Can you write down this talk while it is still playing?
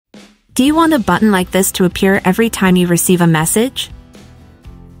Do you want a button like this to appear every time you receive a message?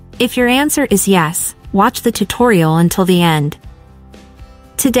 If your answer is yes, watch the tutorial until the end.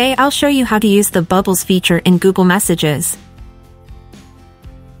 Today I'll show you how to use the Bubbles feature in Google Messages.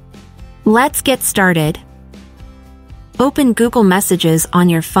 Let's get started. Open Google Messages on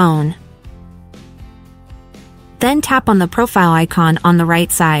your phone. Then tap on the profile icon on the right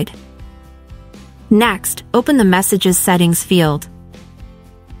side. Next, open the Messages settings field.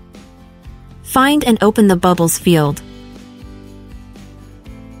 Find and open the Bubbles field.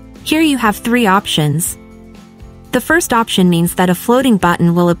 Here you have three options. The first option means that a floating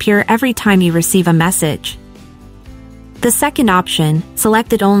button will appear every time you receive a message. The second option,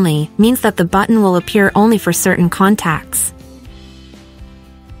 Selected Only, means that the button will appear only for certain contacts.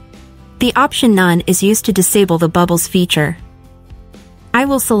 The option None is used to disable the Bubbles feature. I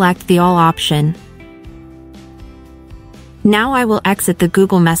will select the All option. Now I will exit the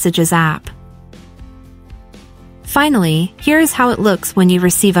Google Messages app. Finally, here is how it looks when you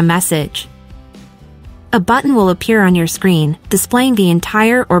receive a message. A button will appear on your screen, displaying the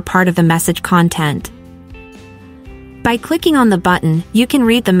entire or part of the message content. By clicking on the button, you can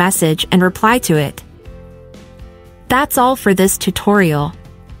read the message and reply to it. That's all for this tutorial.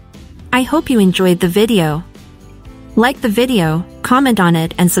 I hope you enjoyed the video. Like the video, comment on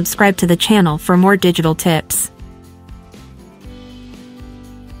it and subscribe to the channel for more digital tips.